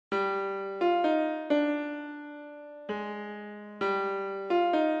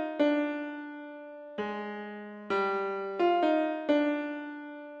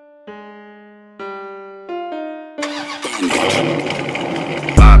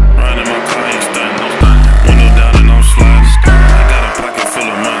Riding my car, ain't stunting. Window down and I'm sliding. I got a pocket full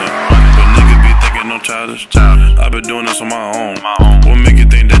of money, but niggas be thinking I'm childish. I been doing this on my own. What make you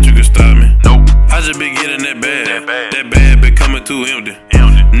think that you can stop me? Nope. I just been getting that bad. That bad been coming too empty.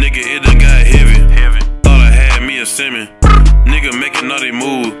 Nigga, it done got heavy. Thought I had me a semi. Nigga making all they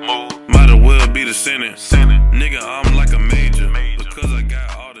move. Might as well be the Senate. Nigga, I'm like a major because I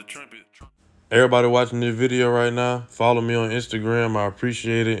got all the trumpets. Everybody watching this video right now, follow me on Instagram. I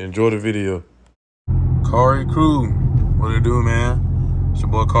appreciate it. Enjoy the video. Cari crew, what it do, man? It's your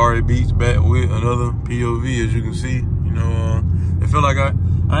boy Cari Beats back with another POV, as you can see. You know, it feel like I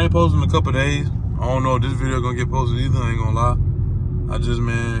ain't posting in a couple days. I don't know if this video gonna get posted either. I ain't gonna lie. I just,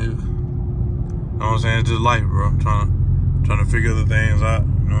 man, you know what I'm saying? It's just life, bro. I'm trying to figure other things out.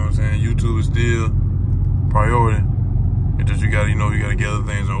 You know what I'm saying? YouTube is still priority. It's just you gotta get other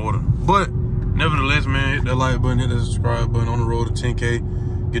things in order. But nevertheless, man, hit that like button, hit that subscribe button. On the road to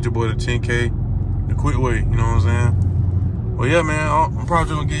 10K. Get your boy to 10K the quick way. You know what I'm saying? Well, yeah, man, I'm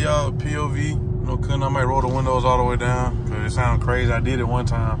probably gonna give y'all a POV. You know, I might roll the windows all the way down because it sounds crazy. I did it one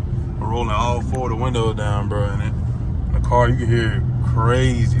time. I'm rolling all four of the windows down, bro, and the car, you can hear it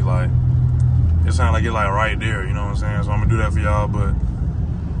crazy. Like, it sounds like it's like right there. You know what I'm saying? So I'm gonna do that for y'all, but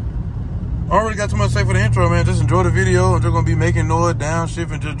I already got too much to say for the intro, man. Just enjoy the video. I'm just gonna be making noise,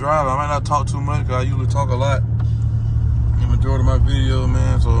 downshifting, just driving. I might not talk too much because I usually talk a lot in the majority of my video,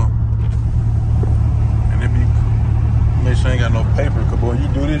 man. So, and it be, make sure I ain't got no paper. Cause boy, you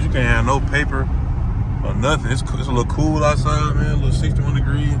do this, you can't have no paper or nothing. It's a little cool outside, man. A little 61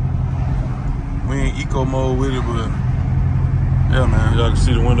 degrees. We ain't eco mode with it, but yeah, man. Y'all can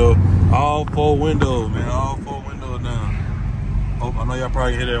see the window. All four windows, man. All four windows down. Oh, I know y'all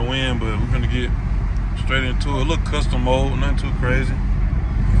probably hear that wind, but we're gonna get straight into it. A little custom mode, nothing too crazy.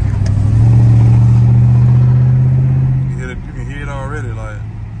 You can hear it already, like.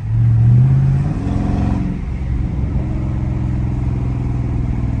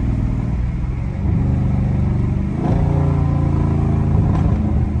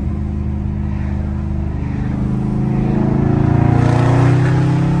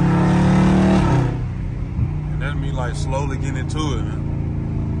 Slowly getting into it,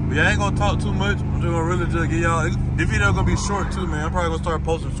 man. But yeah, I ain't gonna talk too much. I'm just gonna really just get y'all. This video gonna be short too, man. I'm probably gonna start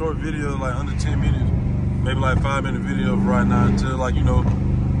posting short videos like under 10 minutes, maybe like 5-minute videos right now until, like, you know,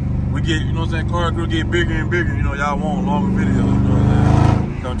 we get, you know what I'm saying, car crew get bigger and bigger. You know, y'all want longer videos. You know what I'm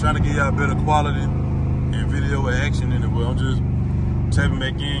saying? So I'm trying to get y'all better quality and video with action in it, but I'm just tapping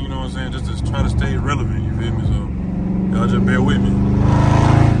back in. You know what I'm saying, just to try to stay relevant. You feel me? So y'all just bear with me.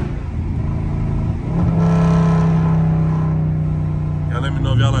 Let me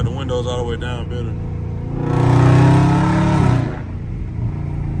know if y'all like the windows all the way down better.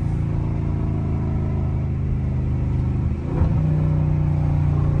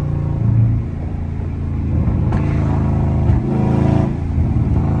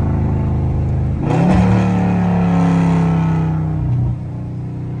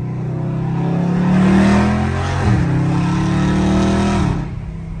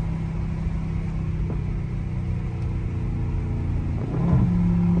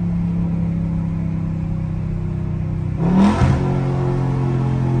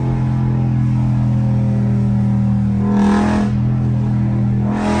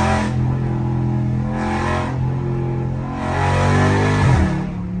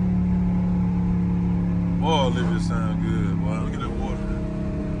 Sound good. Boy, look at that water.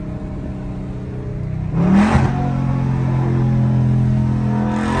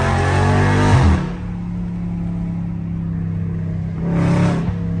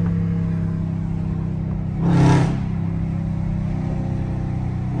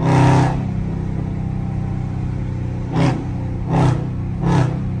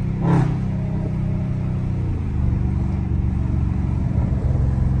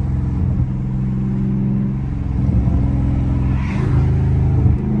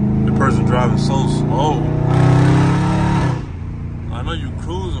 Driving so slow. I know you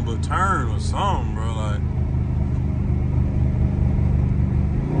cruising, but turn or something, bro. Like,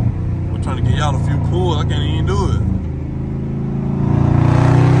 we're trying to get y'all a few pulls. I can't even do it.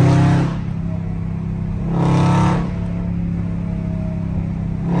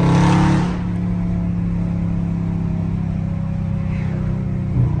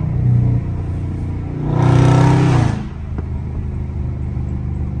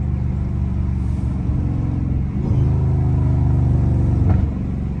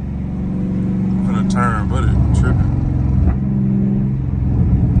 Turn, but it tripping.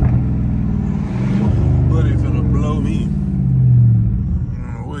 Buddy finna blow.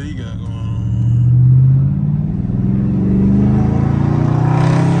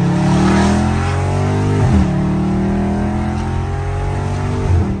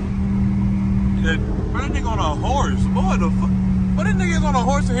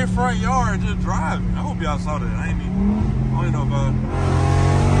 front yard just driving. I hope y'all saw that. I don't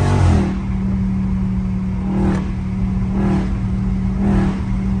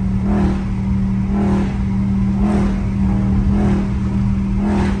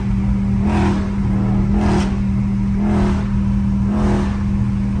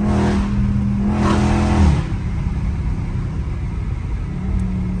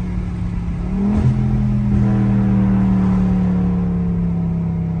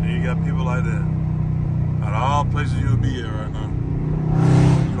even know if people like that. Out of all places you'll be at right now,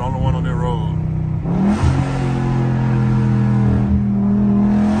 you're the only one on that road.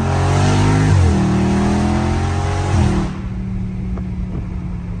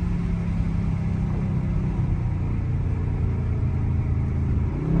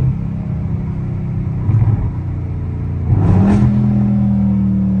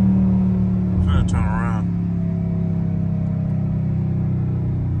 I'm finna turn around.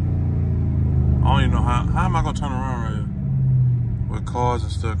 I don't even know how am I gonna turn around right here with cars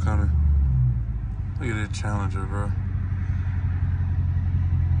and stuff coming. Look at that Challenger, bro.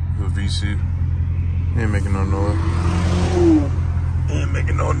 The VC. Ain't making no noise. Ain't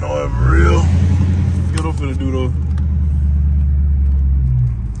making no noise for real. Get up finna do though.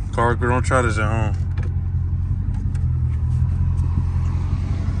 Car crew, don't try this at home.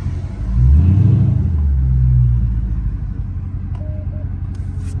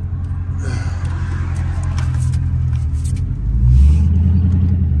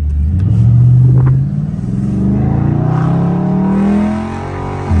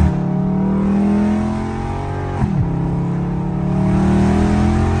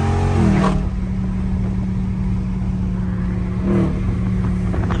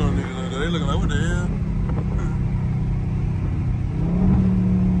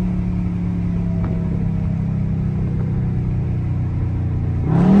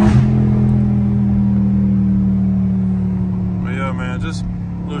 Just a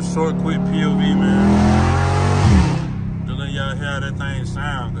little short, quick POV, man. Just letting y'all hear how that thing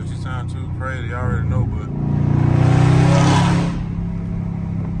sound, because she sound too crazy. Y'all already know, but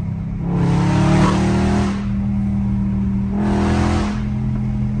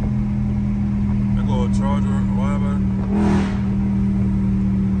I go a charger, whatever.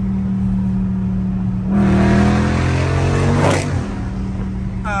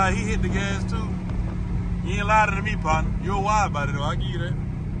 He hit the gas too. You ain't lied to me, partner. You're wide about it, though. I give you that.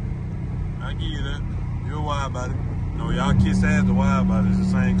 I give you that. You're wide about it. You know, y'all kiss ass the wide about it. It's the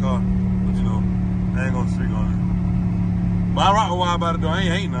same car. But, you know, I ain't gonna speak on it. But I rock with wide about it, though. I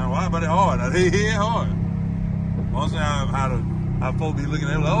ain't hating nothing. Wide about it hard. I hit hard. I'm saying how folks be looking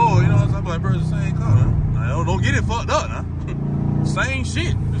at it like, oh, you know what I'm like, bro, it's the same car, huh? Now, don't get it fucked up, now. Same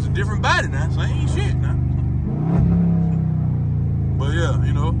shit. It's a different body, now. Same shit, now. But, yeah,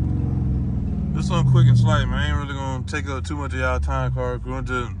 you know. Just something quick and slight, man. I ain't really gonna take up too much of y'all time, car crew. I'm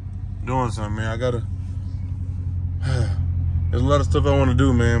just doing something, man. I gotta. There's a lot of stuff I want to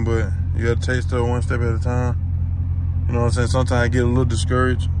do, man, but you gotta take stuff one step at a time. You know what I'm saying? Sometimes I get a little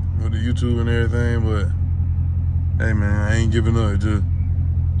discouraged with the YouTube and everything, but hey, man, I ain't giving up. It just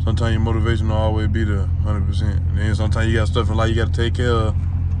sometimes your motivation don't always be the 100%. And then sometimes you got stuff in life you gotta take care of.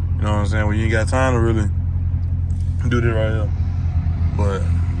 You know what I'm saying? When you ain't got time to really do this right here. But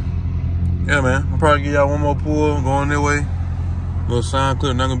yeah, man, I'll probably give y'all one more pull going that way. Little sound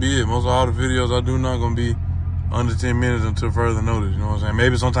clip, not gonna be it. Most of all the videos I do not gonna be under 10 minutes until further notice. You know what I'm saying?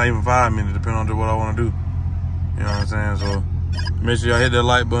 Maybe sometimes even 5 minutes, depending on what I want to do. You know what I'm saying? So make sure y'all hit that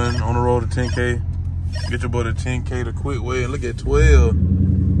like button on the road to 10K. Get your boy to 10K the quick way. And look at 12.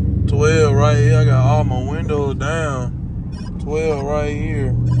 12 right here. I got all my windows down. 12 right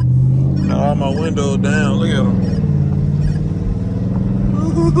here. Got all my windows down. Look at them.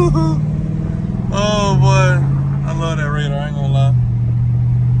 Oh boy, I love that radar, I ain't gonna lie.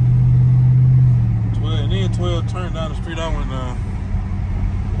 12, and then 12 turned down the street I went down.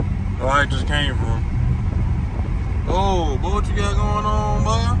 The light just came from. Oh, boy, what you got going on,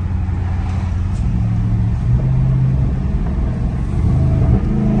 boy?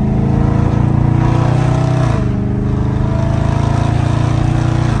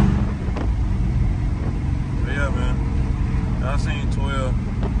 But yeah, man, I seen 12.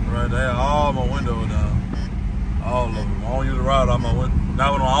 Right there, all my windows down. All of them. I don't use the ride out my window.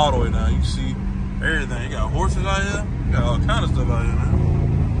 Not when I'm all the way down. You can see everything. You got horses out here. You got all kind of stuff out here, man.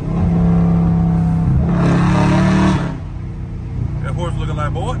 That horse looking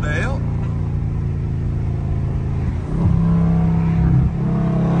like, boy, what the hell?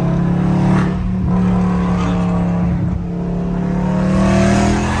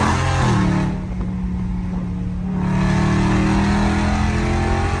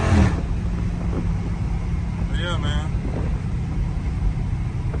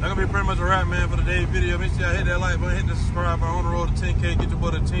 gonna be pretty much a wrap, man, for today's video. Make sure y'all hit that like button, hit the subscribe button. On the road to 10K. Get your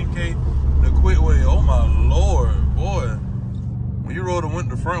boy to 10K the quick way. Oh my Lord, boy. When you roll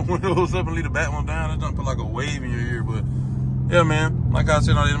the front windows up and leave the back one down, it's gonna put like a wave in your ear. But yeah, man, like I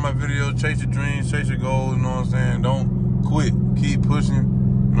said on the end of my video, chase your dreams, chase your goals, you know what I'm saying? Don't quit, keep pushing,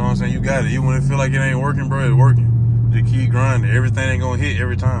 you know what I'm saying? You got it. Even when it feel like it ain't working, bro, it's working. Just keep grinding. Everything ain't gonna hit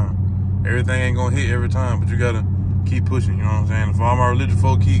every time. Everything ain't gonna hit every time, but you gotta keep pushing, you know what I'm saying? For all my religious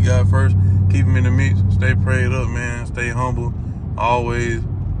folk, keep God first, keep him in the mix, stay prayed up, man, stay humble, always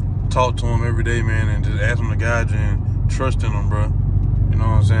talk to him every day, man, and just ask him to guide you and trust in him, bro. You know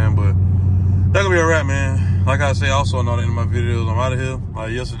what I'm saying? But that's gonna be a wrap, man. Like I say also on the end of my videos, I'm out of here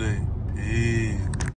like yesterday. Peace.